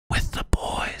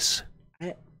this.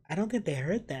 I don't think they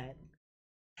heard that.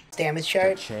 Damage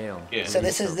chart. Yeah. So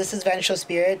this is Vengeful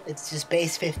Spirit. It's just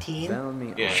base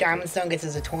 15. Yeah. Shaman Stone gets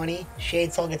us a 20.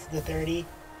 Shade Soul gets us a 30.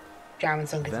 Shaman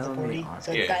Stone gets us a 40.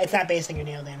 So Yeah. it's not basing your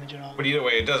nail damage at all. But either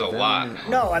way, it does a lot.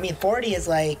 No, I mean 40 is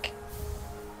like.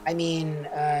 I mean,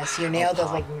 so your nail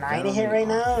does like 9 a hit right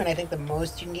now, and I think the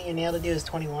most you can get your nail to do is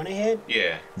 21 a hit.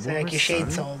 Yeah. So like your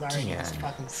Shade Soul's already just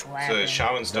fucking slapping. So the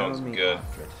Shaman Stone's good.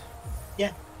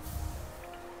 Yeah.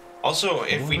 Also,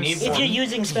 if we need If more... you're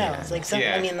using spells, like some,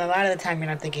 Yeah. I mean, a lot of the time you're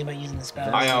not thinking about using the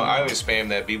spells. I always spam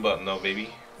that B button though, baby.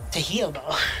 To heal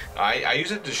though. I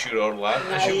use it to shoot out a lot.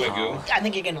 I shoot my goo. I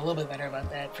think you're getting a little bit better about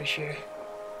that for sure.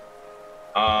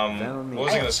 What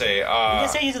was I gonna say? You can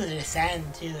start using the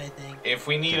Descend too, I think. If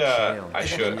we need I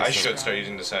should start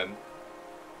using Descend.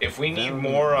 If we need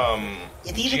more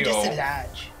It's even Geo, just a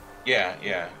dodge.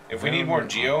 yeah. If we need more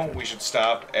Geo, we should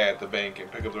stop at the bank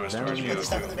and pick up the rest of our Did you Geo. put the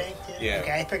stuff in the bank too? Yeah.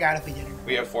 Okay, I forgot if we did it.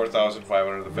 We have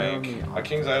 4,500 at the bank. A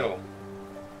King's Idol.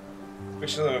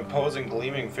 Which is an imposing,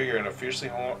 gleaming figure in a fiercely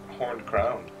horned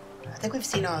crown. I think we've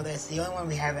seen all this. The only one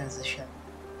we haven't is the ship.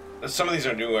 Some of these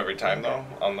are new every time, though,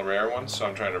 on the rare ones, so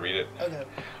I'm trying to read it. Okay.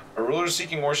 A ruler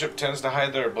seeking worship tends to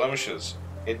hide their blemishes.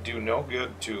 It do no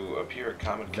good to appear a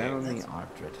common king.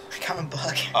 Common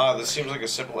bug. This seems like a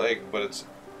simple egg, but it's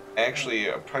actually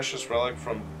a precious relic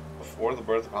from before the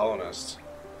birth of Hollownest.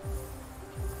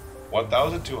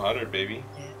 1,200, baby.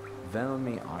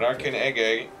 An arcane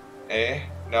egg, eh?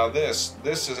 Now this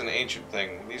is an ancient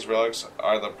thing. These relics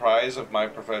are the prize of my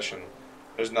profession.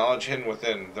 There's knowledge hidden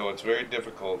within, though it's very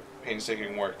difficult,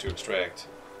 painstaking work to extract.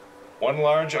 One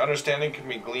large understanding can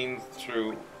be gleaned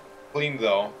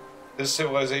though. This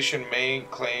civilization may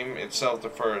claim itself the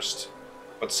first,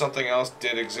 but something else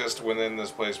did exist within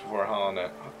this place before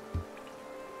Hollownest.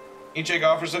 Each egg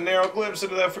offers a narrow glimpse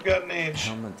into that forgotten age.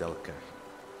 You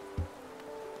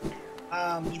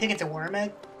think it's a worm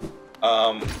egg?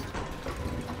 No.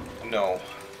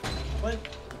 What?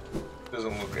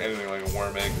 Doesn't look anything like a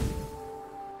worm egg.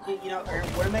 You know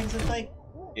what worm eggs look like?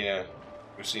 Yeah,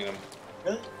 we've seen them.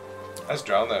 Really? I just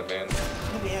drowned that man.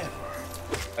 Maybe yeah.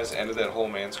 I just ended that whole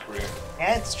man's career.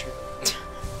 That's true.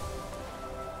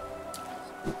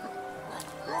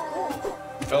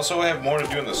 We also have more to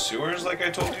do in the sewers, like I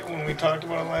told you when we talked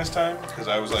about it last time. Because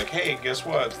I was like, hey, guess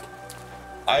what?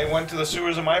 I went to the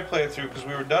sewers in my playthrough because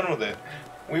we were done with it.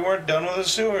 We weren't done with the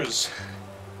sewers.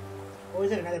 What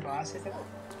was it, another boss, I think?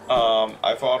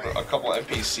 I found a couple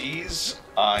NPCs.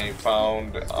 I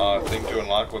found a thing to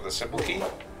unlock with a simple key.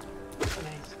 Oh,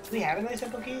 nice. Do we have a nice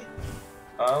simple key?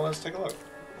 Let's take a look.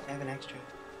 I have an extra.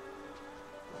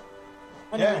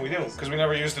 Yeah, we do, because we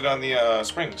never used it on the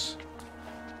springs.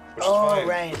 Which is fine.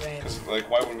 Right. Because, like,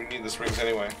 why would we need the springs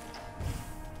anyway?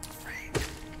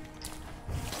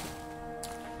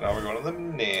 Now we're going to the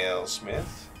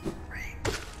nailsmith.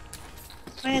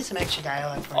 I had some extra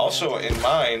dialogue for Also, in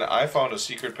mine, I found a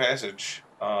secret passage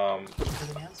For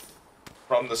the nails?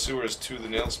 from the sewers to the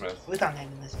nailsmith. We found that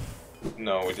in this.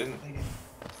 No, we didn't. We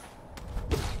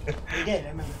did. We did, I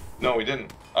remember. No, we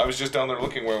didn't. I was just down there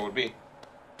looking where it would be.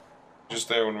 Just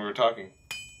there when we were talking.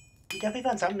 You definitely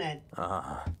found something that...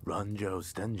 Ranjo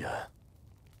Stenja.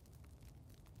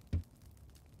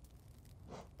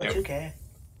 But Yep. 2K.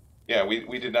 Yeah,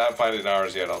 we did not find it in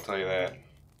ours yet, I'll tell you that.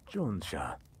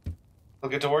 Jonsha.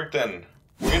 We'll get to work then.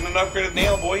 We're getting an upgraded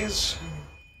nail, boys.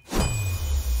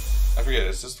 I forget,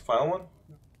 is this the final one?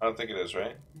 I don't think it is,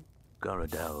 right?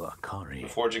 Garadel The Akari.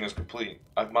 forging is complete.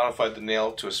 I've modified the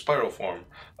nail to a spiral form.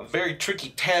 A very tricky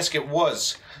task it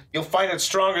was. You'll find it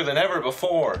stronger than ever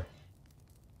before.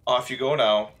 Off you go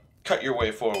now. Cut your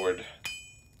way forward.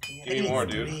 Give me more,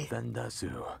 dude.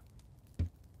 Vendasu.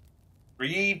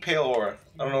 3 pale ore.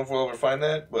 I don't know if we'll ever find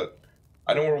that, but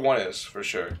I know where one is, for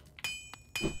sure.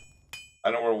 I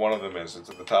know where one of them is. It's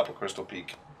at the top of Crystal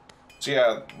Peak. So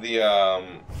yeah, the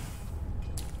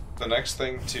next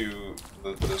thing to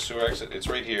the sewer exit, it's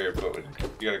right here, but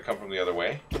you gotta come from the other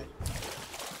way.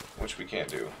 Which we can't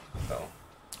do. No,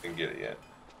 didn't get it yet.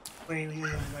 Where are you going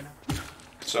now?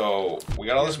 So, we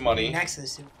got all this money. Next to the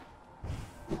suit.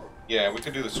 Yeah, we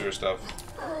could do the sewer stuff.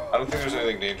 I don't think there's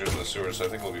anything dangerous in the sewer, so I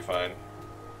think we'll be fine.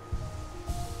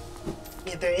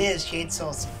 If there is, Shade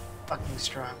Soul's fucking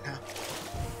strong now.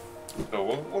 So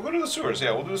we'll go to the sewers.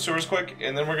 Yeah, we'll do the sewers quick,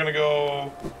 and then we're gonna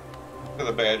go to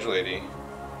the badge lady.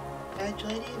 Badge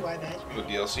lady? Why badge The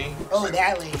lady? DLC. Oh,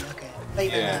 that lady. Okay. I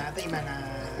Yeah. thought you meant,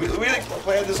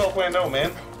 We had this all planned out,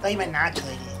 man. I thought you meant Notch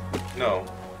lady. No,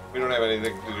 we don't have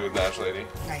anything to do with Notch Lady.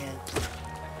 Not yet.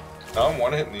 Now I'm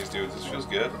one-hitting these dudes. This feels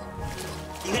good.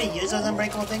 You gonna use those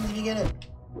unbreakable things if you get it?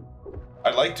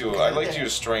 I'd like to. I'd like to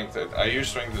use strength. I use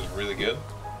strength is really good.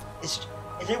 It's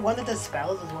Is there one that does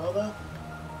spells as well, though?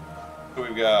 So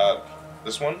we've got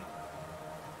this one.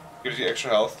 Gives you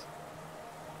extra health.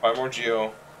 5 more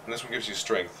geo. And this one gives you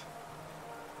strength.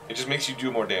 It just makes you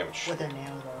do more damage. With a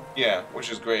nail, though. Yeah, which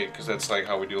is great, because that's like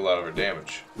how we do a lot of our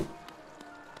damage.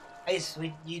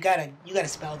 You gotta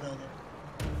spell build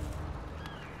it.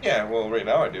 Yeah, well, right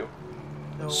now I do.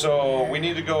 So we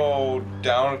need to go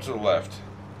down to the left.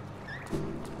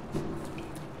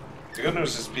 The good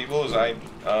news is, people, is I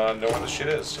know where the shit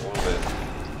is a little bit.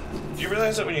 Do you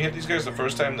realize that when you hit these guys the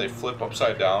first time, they flip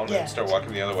upside down and start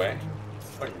walking the other way? It's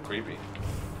fucking creepy.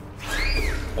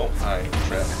 Oh, hi,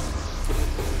 trap.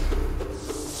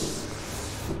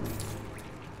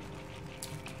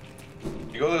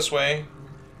 You go this way,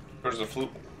 towards the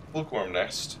flukeworm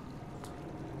nest.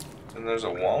 And there's a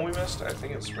wall we missed? I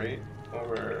think it's right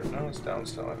over... No, it's down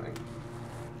still, I think.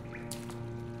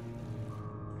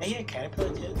 I hear a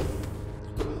caterpillar, too.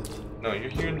 No, you're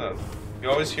hearing the... You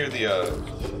always hear the,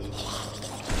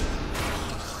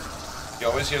 You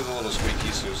always hear the little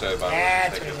squeaky suicide bomber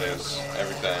think of this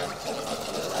every time.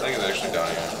 I think it's actually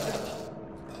down here.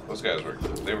 Those guys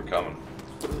they were coming.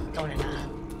 No, they're not.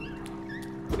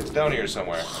 It's down here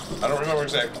somewhere. I don't remember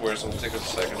exactly where, so it'll take us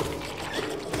a second.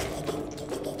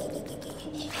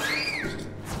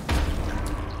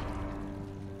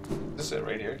 Is this it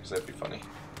right here? Because that'd be funny.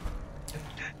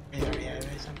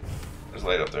 There's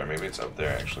light up there. Maybe it's up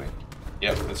there, actually.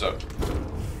 Yep, it's up.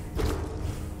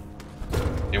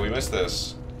 Yeah, we missed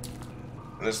this.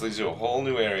 And this leads to a whole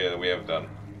new area that we haven't done.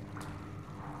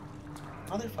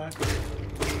 Motherfucker.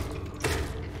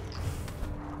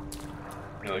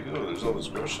 You're like, ooh, there's all this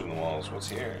grocery in the walls. What's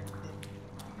here?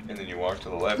 And then you walk to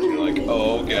the left and you're like,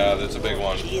 oh god, that's a big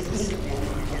one. Jesus.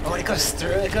 Oh, it goes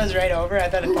through? It goes right over? I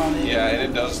thought it fallen in. Yeah, and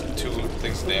it does 2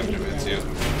 things of damage if it hits you.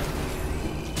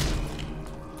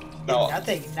 No.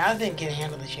 Nothing can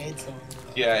handle the shade zone.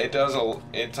 Yeah, it does.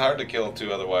 It's hard to kill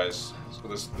too otherwise. So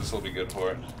this will be good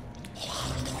for it.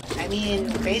 I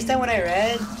mean, based on what I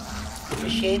read, the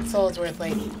Shade Soul is worth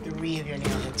like 3 of your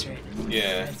nail hits right now.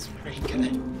 Yeah. That's pretty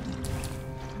good.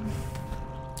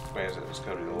 Where is it? Just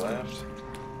go to the left.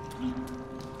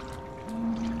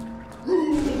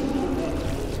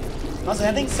 Also,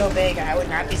 that thing's so big, I would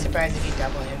not be surprised if you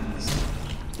double hit this.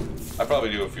 I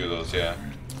probably do a few of those, yeah.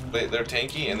 They're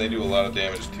tanky and they do a lot of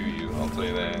damage to you, I'll tell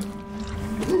you that.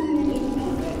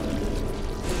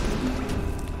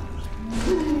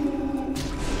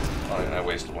 Oh, and I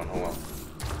wasted one. Hold on.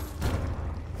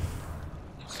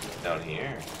 Down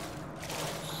here.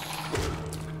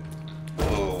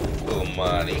 Little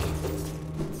money.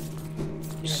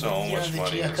 So much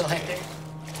money.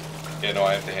 Yeah, no,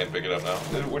 I have to hand pick it up now,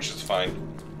 which is fine.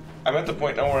 I'm at the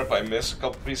point now where if I miss a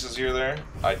couple pieces here or there,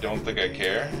 I don't think I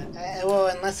care. Well,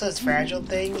 unless those fragile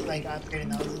things, like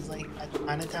upgrading those is like a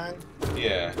ton.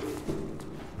 Yeah.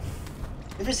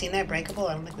 You ever seen that breakable?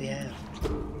 I don't think we have.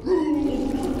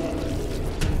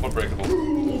 What breakable? I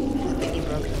think you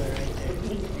broke it right there.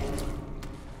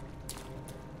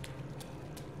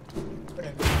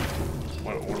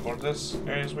 Whatever. What about this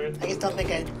area's weird? I just don't think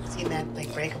I've seen that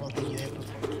like breakable thing you had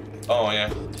before. Oh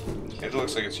yeah. It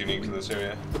looks like it's unique to this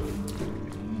area.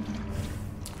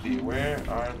 Gee,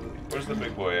 where's the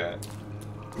big boy at?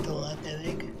 To the left, I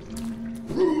think.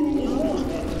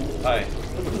 Hi.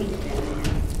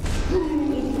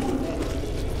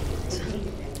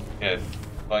 Yeah,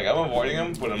 like I'm avoiding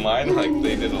them, but in mine, like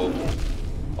they did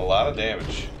a lot of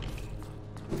damage.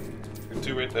 Good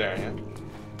 2 right there, yeah.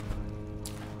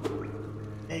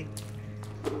 Big.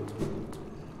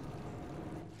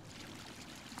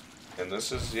 And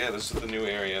this is the new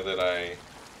area that I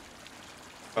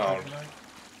found.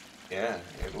 Yeah,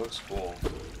 it looks cool.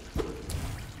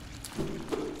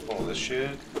 Oh, this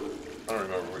shit. I don't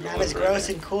remember. Not as gross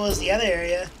and cool as the other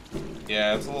area.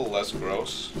 Yeah, it's a little less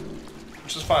gross.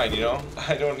 Which is fine, you know?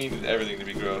 I don't need everything to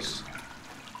be gross.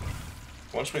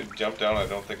 Once we jump down, I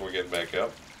don't think we're getting back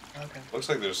up. Okay. Looks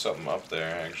like there's something up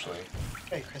there, actually.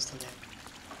 Very crystal there.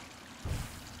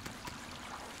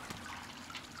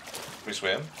 Can we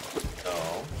swim?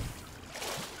 No.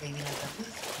 Maybe not that much.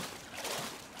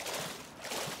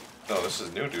 No, this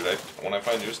is new, dude. When I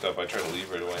find new stuff, I try to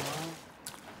leave right away.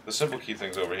 The simple key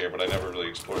thing's over here, but I never really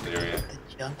explored the area. The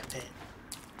junk pit.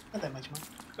 Not that much more.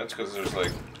 That's because there's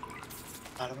like...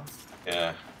 A lot of them.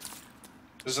 Yeah.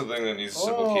 This is the thing that needs a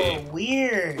simple key. Oh,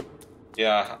 weird.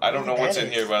 Yeah, I don't know what's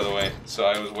in here, by the way, so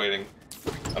I was waiting.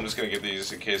 I'm just gonna get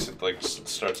these in case it like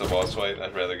starts a boss fight.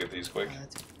 I'd rather get these quick.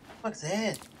 What's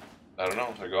that? I don't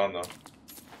know. They're gone though.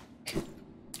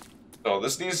 So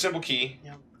this needs a simple key.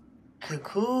 Yep.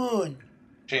 Cocoon.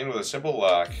 Chain with a simple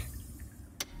lock.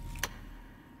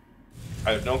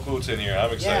 I have no clue what's in here.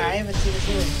 I'm excited. Yeah, I haven't seen it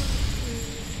either.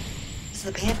 This is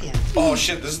the Pantheon. Oh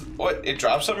shit, this is... What? It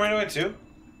drops something right away too?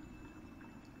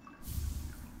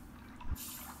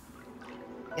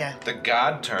 Yeah. The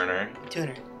God Turner.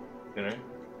 Tuner.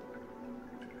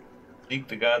 Seek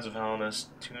the gods of Hellenus,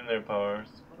 tune their powers.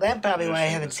 That's probably why I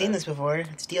haven't seen this before.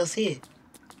 It's DLC.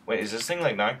 Wait, is this thing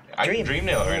like not... I can dream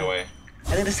nail it right away.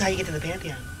 I think this is how you get to the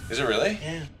Pantheon. Is it really?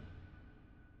 Yeah.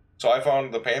 So I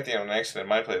found the Pantheon on accident in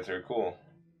my playthrough. Cool.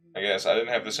 I guess. I didn't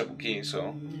have the simple key,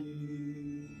 so...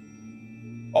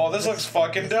 Oh, this looks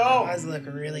fucking dope! Those look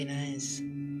really nice.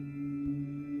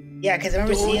 Yeah, because I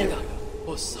remember seeing...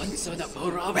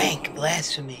 Rank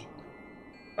blasphemy.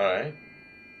 Alright.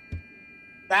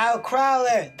 Thou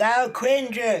crawler, thou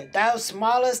cringer, thou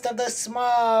smallest of the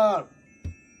small.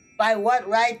 By what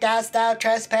right dost thou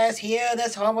trespass here,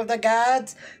 this home of the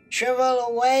gods? Shrivel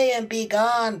away and be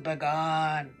gone,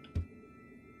 begone.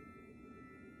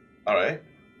 Alright.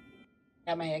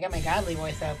 I got my godly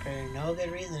voice out for no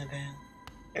good reason, apparently.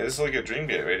 Yeah, this is like a dream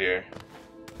gate right here.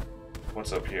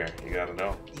 What's up here? You gotta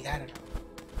know. You gotta know.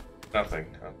 Nothing.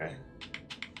 Okay.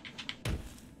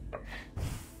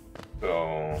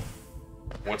 So,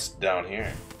 what's down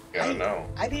here? You gotta know.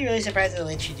 I'd be really surprised if it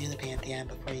lets you do the Pantheon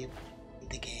before you beat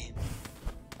the game.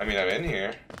 I mean, I'm in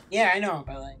here. Yeah, I know,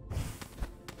 but like...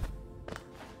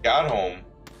 God Home.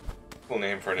 Cool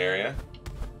name for an area.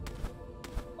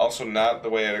 Also not the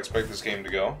way I'd expect this game to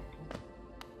go.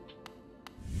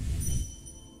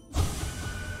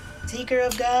 Seeker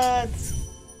of Gods.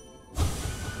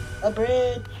 A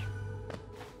bridge.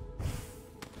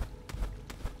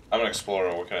 I'm an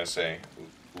explorer, what can I say?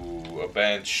 Ooh, a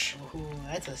bench. Ooh,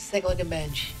 that's a sick looking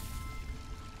bench.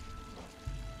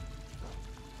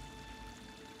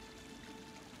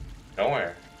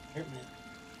 Nowhere. Hurt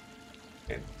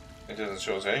me. It doesn't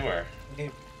show us anywhere. Okay.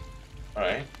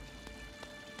 Alright.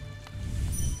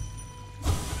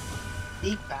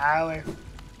 Deep power.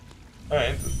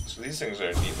 Alright, so these things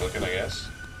are neat looking, I guess.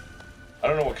 I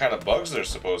don't know what kind of bugs they're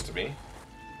supposed to be.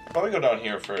 Probably go down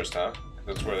here first, huh?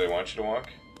 That's where they want you to walk.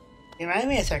 It reminded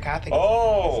me of sarcophagus.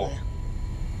 Oh!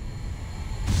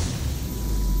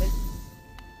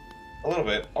 A little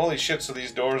bit. Holy shit, so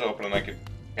these doors open and I could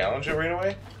challenge it right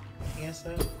away? I guess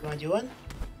so. You want to do one?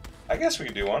 I guess we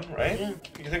could do one, right? Yeah.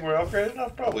 You think we're upgraded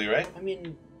enough? Probably, right? I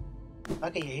mean,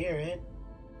 fuck it, you're here, right?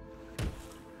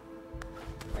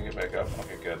 I get back up.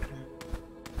 Okay, good.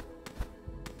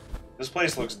 This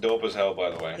place looks dope as hell, by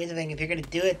the way. Here's the thing, if you're gonna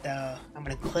do it though, I'm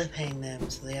gonna cliffhang them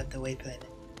so they have to wait for it.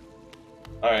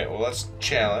 Alright, well let's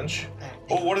challenge.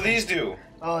 Oh, what do these do?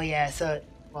 Oh yeah, so,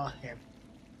 well, here.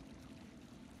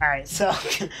 Alright, so,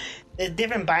 there's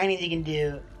different bindings you can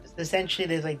do. Essentially,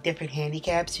 there's like different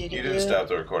handicaps you can do. You didn't stop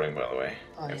the recording, by the way.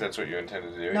 Oh, if yeah. that's what you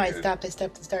intended to do. No, I stopped, it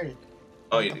started.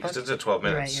 Oh, you did, because it's at 12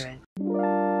 minutes. You're right, you're right.